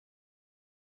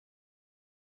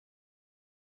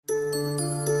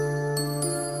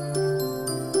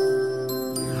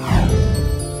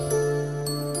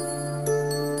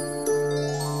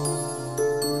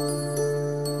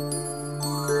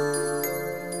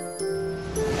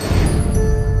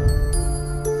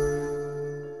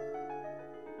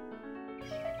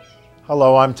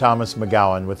Hello, I'm Thomas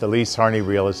McGowan with Elyse Harney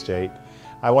Real Estate.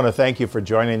 I want to thank you for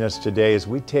joining us today as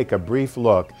we take a brief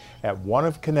look at one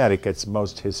of Connecticut's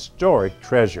most historic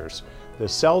treasures, the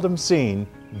seldom seen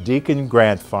Deacon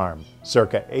Grant Farm,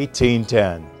 circa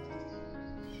 1810.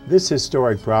 This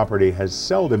historic property has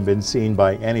seldom been seen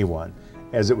by anyone,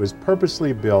 as it was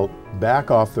purposely built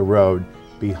back off the road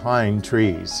behind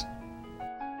trees.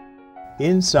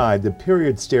 Inside, the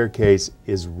period staircase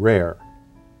is rare,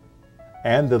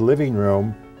 and the living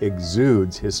room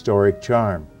exudes historic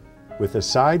charm, with a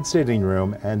side sitting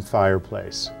room and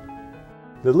fireplace.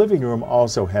 The living room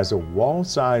also has a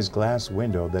wall-sized glass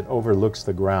window that overlooks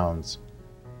the grounds.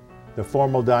 The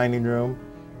formal dining room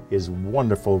is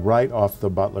wonderful right off the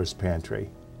butler's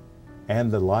pantry. And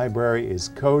the library is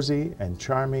cozy and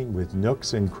charming with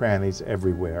nooks and crannies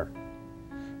everywhere.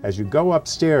 As you go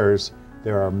upstairs,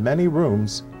 there are many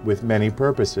rooms with many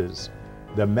purposes.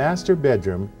 The master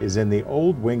bedroom is in the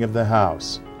old wing of the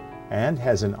house and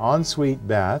has an ensuite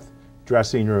bath,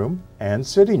 dressing room, and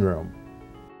sitting room.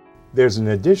 There's an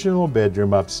additional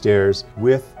bedroom upstairs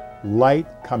with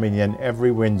light coming in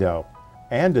every window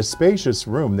and a spacious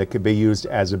room that could be used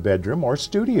as a bedroom or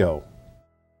studio.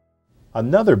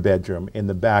 Another bedroom in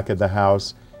the back of the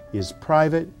house is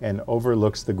private and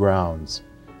overlooks the grounds,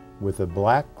 with a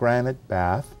black granite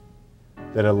bath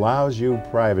that allows you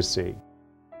privacy.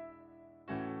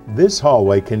 This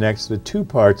hallway connects the two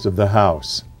parts of the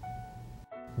house.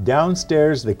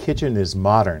 Downstairs, the kitchen is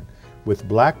modern, with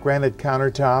black granite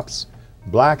countertops,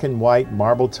 black and white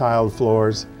marble tiled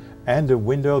floors, and a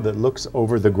window that looks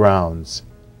over the grounds.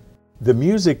 The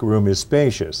music room is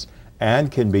spacious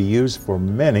and can be used for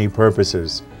many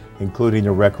purposes, including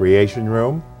a recreation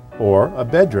room or a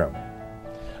bedroom.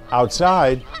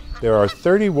 Outside, there are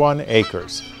 31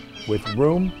 acres, with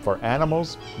room for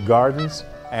animals, gardens,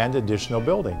 and additional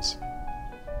buildings.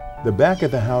 The back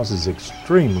of the house is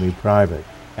extremely private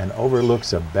and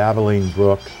overlooks a babbling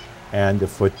brook and a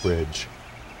footbridge.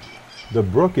 The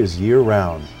brook is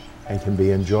year-round and can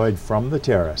be enjoyed from the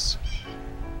terrace.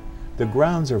 The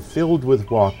grounds are filled with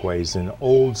walkways and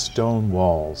old stone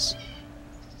walls.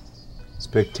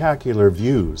 Spectacular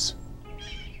views.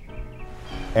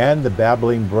 And the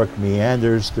babbling brook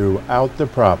meanders throughout the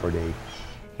property.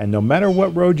 And no matter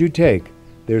what road you take,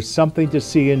 there's something to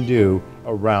see and do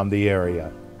around the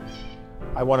area.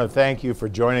 I want to thank you for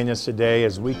joining us today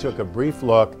as we took a brief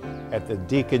look at the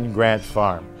Deacon Grant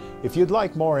Farm. If you'd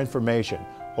like more information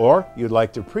or you'd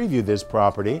like to preview this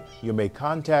property, you may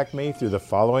contact me through the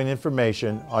following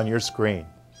information on your screen.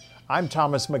 I'm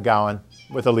Thomas McGowan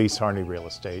with Elyse Harney Real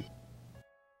Estate.